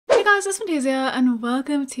Hey guys, it's Fantayzia and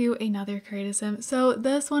welcome to another creative sim. So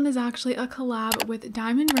this one is actually a collab with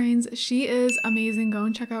Diamond Reigns. She is amazing. Go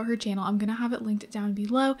and check out her channel. I'm gonna have it linked down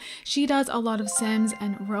below. She does a lot of Sims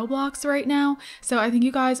and Roblox right now, so I think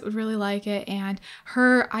you guys would really like it. And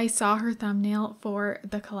I saw her thumbnail for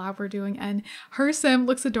the collab we're doing and her sim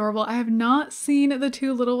looks adorable. I have not seen the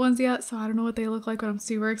two little ones yet, so I don't know what they look like, but I'm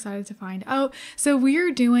super excited to find out. So we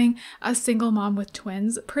are doing a single mom with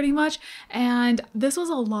twins pretty much, and this was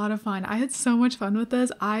a lot of fun. I had so much fun with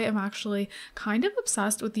this. I am actually kind of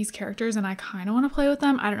obsessed with these characters and I kind of want to play with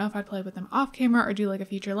them. I don't know if I'd play with them off camera or do like a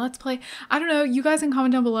future let's play. I don't know. You guys can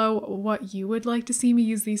comment down below what you would like to see me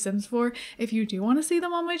use these sims for if you do want to see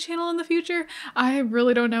them on my channel in the future. I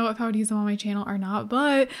really don't know if I would use them on my channel or not,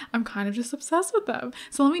 but I'm kind of just obsessed with them.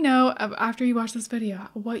 So let me know after you watch this video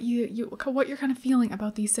what you're kind of feeling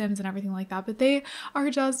about these sims and everything like that. But they are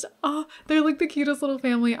just, oh, they're like the cutest little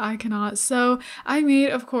family. I cannot. So I made,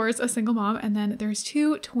 of course, a single mom, and then there's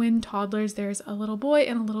two twin toddlers. There's a little boy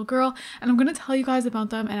and a little girl, and I'm going to tell you guys about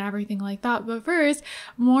them and everything like that. But first,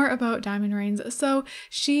 more about Diamond Reigns. So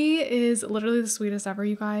she is literally the sweetest ever,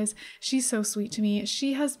 you guys. She's so sweet to me.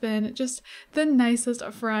 She has been just the nicest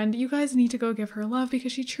friend. You guys need to go give her love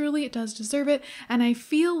because she truly does deserve it, and I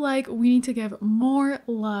feel like we need to give more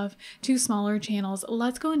love to smaller channels.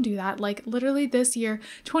 Let's go and do that. Like literally this year,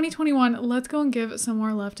 2021, let's go and give some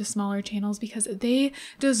more love to smaller channels because they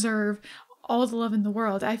deserve all the love in the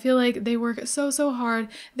world. I feel like they work so hard.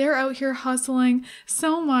 They're out here hustling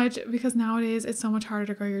so much because nowadays it's so much harder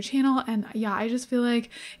to grow your channel. And yeah, I just feel like,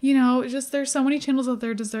 you know, just there's so many channels out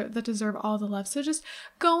there that deserve all the love. So just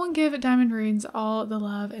go and give Diamond Reigns all the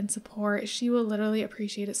love and support. She will literally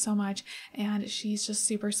appreciate it so much, and she's just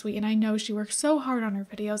super sweet. And I know she works so hard on her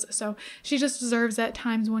videos, so she just deserves it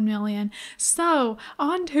times 1,000,000. So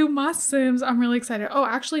on to my sims. I'm really excited. Oh,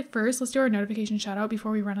 actually first, let's do our notification shout out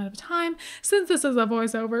before we run out of time, since this is a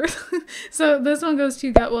voiceover. So this one goes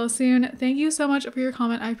to Get Well Soon. Thank you so much for your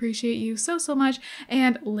comment. I appreciate you so much.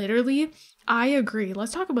 And literally, I agree.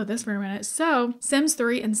 Let's talk about this for a minute. So Sims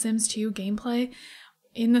 3 and Sims 2 gameplay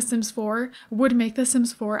in The Sims 4 would make The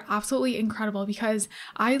Sims 4 absolutely incredible because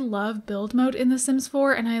I love build mode in The Sims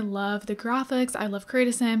 4 and I love the graphics, I love Create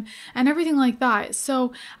a Sim and everything like that.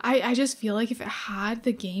 So I just feel like if it had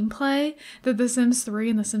the gameplay that The Sims 3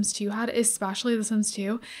 and The Sims 2 had, especially The Sims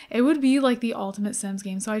 2, it would be like the ultimate Sims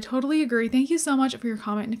game. So I totally agree. Thank you so much for your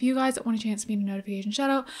comment. And if you guys want a chance to be in a notification shout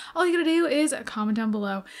out, all you gotta do is comment down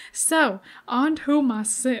below. So on to my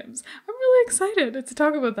Sims. I'm really excited to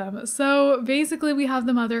talk about them. So basically we have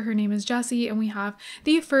the mother, her name is Jessie, and we have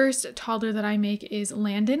the first toddler that I make is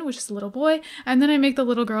Landon, which is a little boy, and then I make the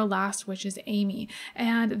little girl last, which is Amy.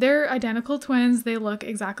 And they're identical twins. They look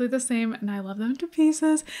exactly the same and I love them to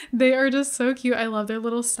pieces. They are just so cute. I love their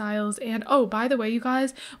little styles. And oh, by the way, you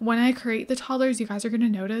guys, when I create the toddlers, you guys are going to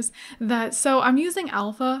notice that, so I'm using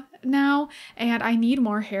alpha now and I need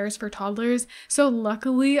more hairs for toddlers, so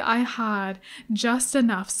luckily I had just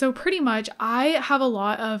enough. So pretty much I have a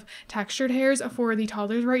lot of textured hairs for the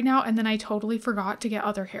toddlers right now, and then I totally forgot to get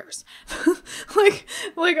other hairs. like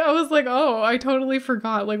I was like, oh, I totally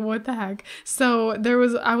forgot, like what the heck. So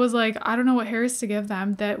I was like, I don't know what hairs to give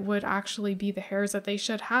them that would actually be the hairs that they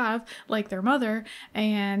should have like their mother,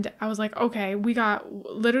 and I was like, okay, we got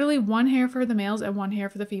literally one hair for the males and one hair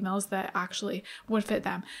for the females that actually would fit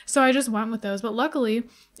them. So I just went with those, but luckily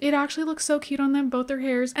it actually looks so cute on them. Both their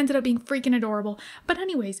hairs ended up being freaking adorable. But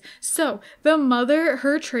anyways, so the mother,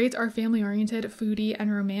 her traits are family oriented, foodie,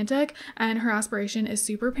 and romantic, and her aspiration is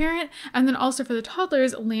super parent. And then also for the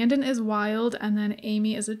toddlers, Landon is wild, and then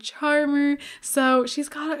Amy is a charmer. So she's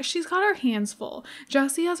got her hands full.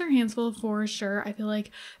 Jessie has her hands full for sure. I feel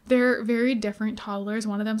like they're very different toddlers.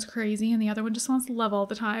 One of them's crazy and the other one just wants love all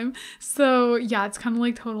the time. So yeah, it's kind of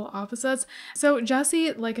like total opposites. So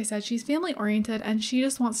Jessie, like I said, she's family oriented and she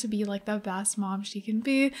just wants to be like the best mom she can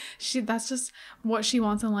be. That's just what she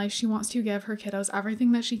wants in life. She wants to give her kiddos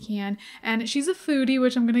everything that she can, and she's a foodie,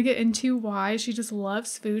 which I'm gonna get into why. She just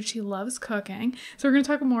loves food. She loves cooking. So we're gonna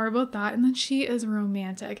talk more about that. And then she is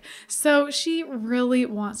romantic. So she really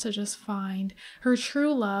wants to just find her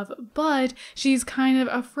true love, but she's kind of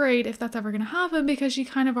afraid if that's ever gonna happen because she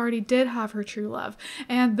kind of already did have her true love.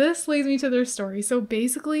 And this leads me to their story. So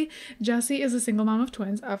basically, Jessie is a single mom of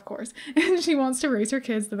twins, of course. And she wants to raise her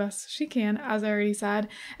kids the best she can, as I already said.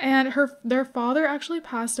 And their father actually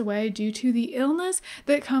passed away due to the illness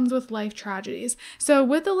that comes with life tragedies. So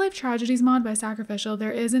with the life tragedies mod by Sacrificial,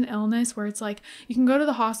 there is an illness where it's like you can go to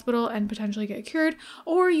the hospital and potentially get cured,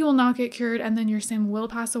 or you will not get cured and then your sim will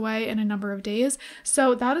pass away in a number of days.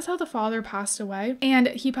 So that is how the father passed away. And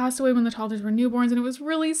he passed away when the toddlers were newborns, and it was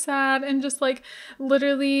really sad. And just like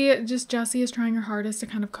literally just Jessie is trying her hardest to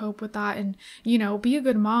kind of cope with that and, you know, be a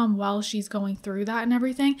good mom while she's going through that and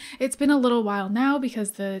everything. It's been a little while now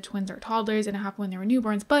because the twins are toddlers and it happened when they were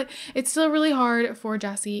newborns, but it's still really hard for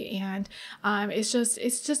Jessie. And it's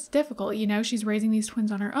just difficult, you know. She's raising these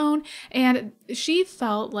twins on her own, and she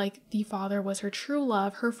felt like the father was her true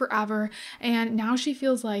love, her forever, and now she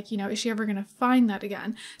feels like, you know, is she ever gonna find that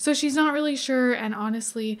again? So she's not really sure. And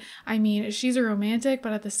honestly, I mean, she's a romantic,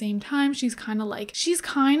 but at the same time she's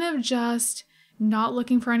kind of just not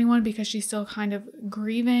looking for anyone because she's still kind of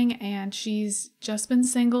grieving, and she's just been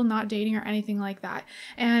single, not dating or anything like that.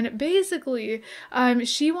 And basically,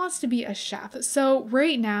 she wants to be a chef. So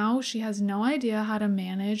right now she has no idea how to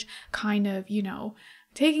manage kind of, you know,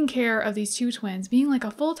 taking care of these two twins, being like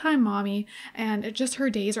a full-time mommy, and just her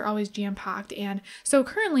days are always jam-packed. And so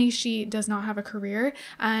currently she does not have a career,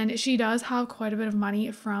 and she does have quite a bit of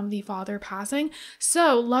money from the father passing.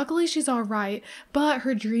 So luckily she's all right, but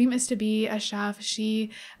her dream is to be a chef.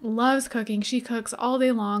 She loves cooking. She cooks all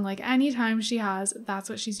day long. Like anytime she has, that's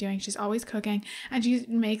what she's doing. She's always cooking, and she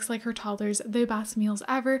makes like her toddlers the best meals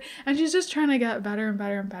ever. And she's just trying to get better and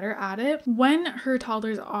better and better at it. When her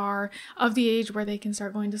toddlers are of the age where they can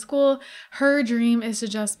start going to school, her dream is to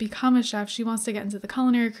just become a chef. She wants to get into the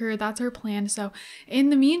culinary career. That's her plan. So in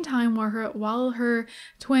the meantime, while her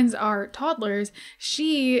twins are toddlers,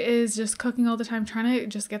 she is just cooking all the time, trying to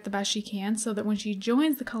just get the best she can so that when she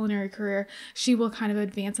joins the culinary career, she will kind of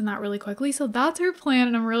advance in that really quickly. So that's her plan,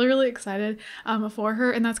 and I'm really, really excited for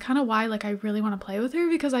her. And that's kind of why like I really want to play with her,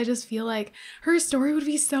 because I just feel like her story would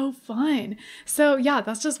be so fun. So yeah,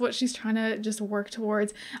 that's just what she's trying to just work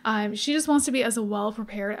towards. She just wants to be as well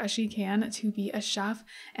prepared as she can to be a chef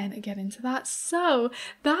and get into that. So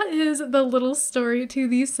that is the little story to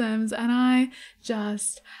these Sims, and I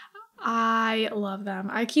love them.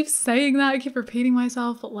 I keep saying that, I keep repeating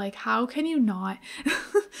myself, but like, how can you not?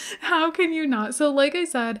 How can you not? So like I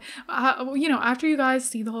said, you know, after you guys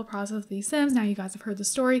see the whole process of these Sims, now you guys have heard the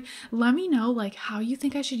story, let me know like how you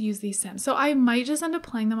think I should use these Sims. So I might just end up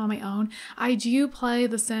playing them on my own. I do play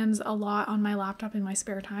the Sims a lot on my laptop in my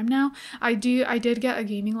spare time now. I did get a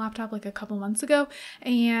gaming laptop like a couple months ago,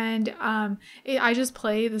 and I just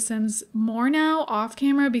play the Sims more now off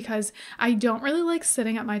camera because I don't really like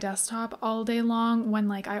sitting at my desktop all day long when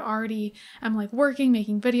like I already am like working,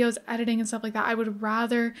 making videos, editing and stuff like that. I would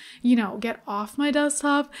rather, you know, get off my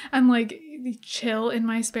desktop and like chill in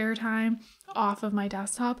my spare time off of my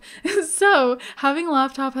desktop. So having a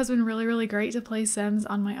laptop has been really, really great to play Sims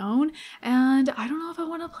on my own. And I don't know if I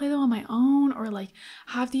want to play them on my own or like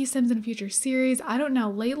have these Sims in a future series. I don't know.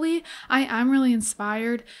 Lately, I am really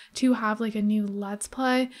inspired to have like a new Let's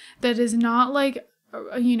Play that is not like,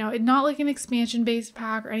 you know, not like an expansion based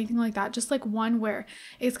pack or anything like that, just like one where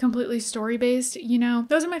it's completely story based. You know,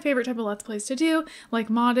 those are my favorite type of Let's Plays to do, like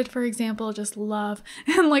modded, for example. Just love.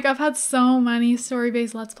 And like I've had so many story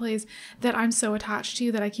based Let's Plays that I'm so attached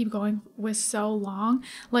to that I keep going with so long,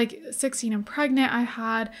 like 16 and Pregnant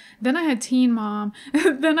then I had Teen Mom,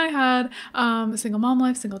 then I had Single Mom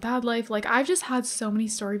Life, Single Dad Life. Like I've just had so many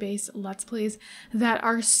story based Let's Plays that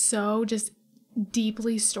are so just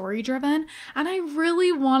deeply story driven, and I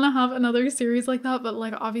really want to have another series like that. But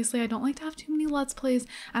like obviously I don't like to have too many Let's Plays,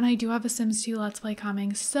 and I do have a Sims 2 Let's Play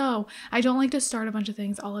coming, so I don't like to start a bunch of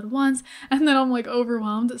things all at once and then I'm like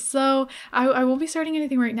overwhelmed. So I won't be starting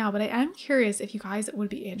anything right now, but I am curious if you guys would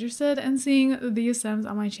be interested in seeing these Sims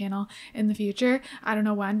on my channel in the future. I don't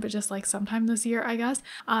know when, but just like sometime this year, I guess,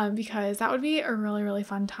 because that would be a really, really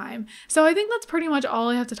fun time. So I think that's pretty much all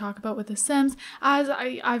I have to talk about with the Sims. As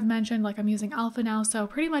I've mentioned, like I'm using alpha now, so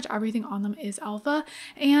pretty much everything on them is alpha,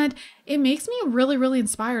 and it makes me really, really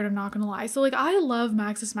inspired, I'm not gonna lie. So like I love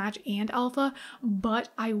Maxis Match and alpha, but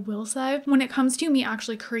I will say when it comes to me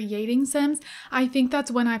actually creating Sims, I think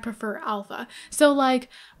that's when I prefer alpha. So like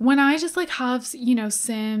when I just like have, you know,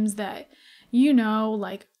 Sims that, you know,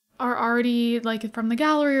 like are already like from the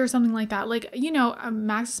gallery or something like that. Like, you know, a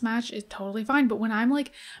Maxis match is totally fine, but when I'm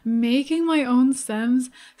like making my own Sims,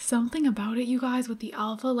 something about it, you guys, with the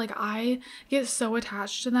alpha, like I get so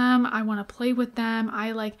attached to them. I want to play with them.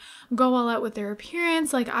 I like go all out with their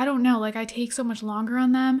appearance. Like, I don't know, like I take so much longer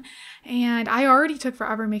on them, and I already took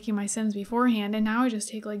forever making my Sims beforehand, and now I just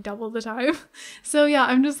take like double the time. So yeah,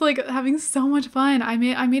 I'm just like having so much fun. I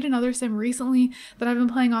made another Sim recently that I've been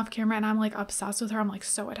playing off camera, and I'm like obsessed with her. I'm like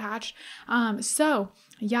so attached. So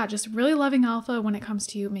yeah, just really loving alpha when it comes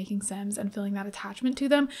to making Sims and feeling that attachment to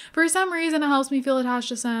them. For some reason, it helps me feel attached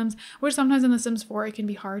to Sims, which sometimes in The Sims 4, it can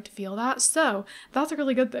be hard to feel that. So that's a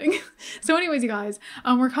really good thing. So anyways, you guys,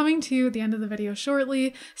 we're coming to the end of the video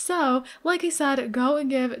shortly. So like I said, go and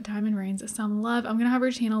give Diamond Reigns some love. I'm going to have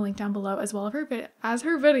her channel linked down below as well as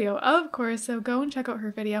her video, of course. So go and check out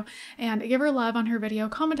her video and give her love on her video.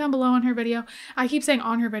 Comment down below on her video. I keep saying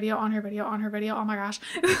on her video, on her video, on her video. Oh my gosh.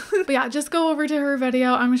 But yeah, just go over to her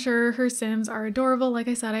video. I'm sure her Sims are adorable. Like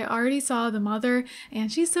I said, I already saw the mother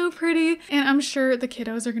and she's so pretty, and I'm sure the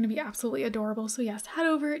kiddos are going to be absolutely adorable. So yes, head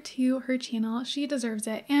over to her channel. She deserves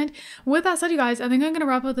it. And with that said, you guys, I think I'm going to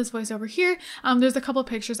wrap up this voiceover here. There's a couple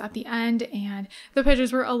pictures at the end, and the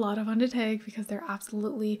pictures were a lot of fun to take because they're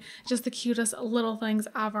absolutely just the cutest little things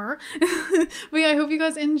ever. But yeah, I hope you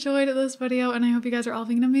guys enjoyed this video, and I hope you guys are all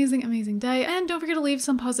having an amazing, amazing day. And don't forget to leave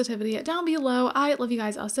some positivity down below. I love you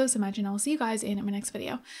guys all so much, and I will see you guys in my next video.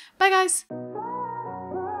 Bye guys!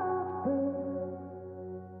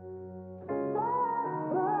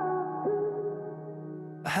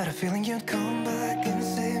 I had a feeling you'd come back and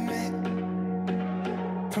save me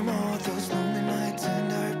from all those lonely nights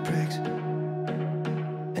and heartbreaks,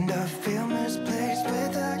 and I feel misplaced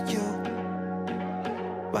without you.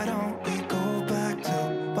 Why don't we go back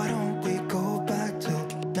to, why don't we go back to,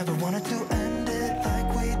 never wanted to end it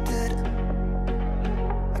like we did.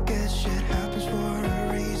 I guess shit happens for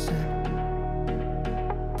a reason,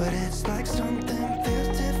 but it's like something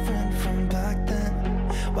feels different from back then.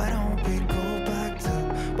 Why don't we go back to,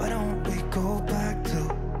 why don't we go back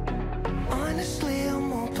to, honestly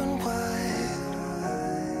I'm open wide.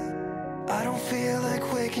 I don't feel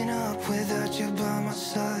like waking up without you by my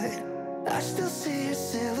side. I still see your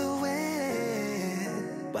silhouette.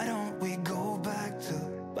 Why don't we go back to,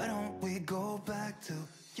 why don't we go back to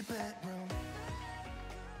your bedroom?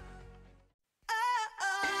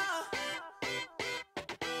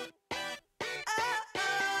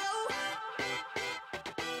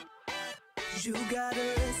 You gotta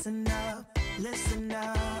listen up, listen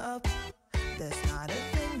up. There's not a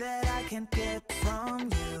thing that I can't get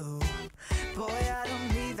from you. Boy, I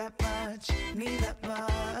don't need that much, need that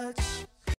much.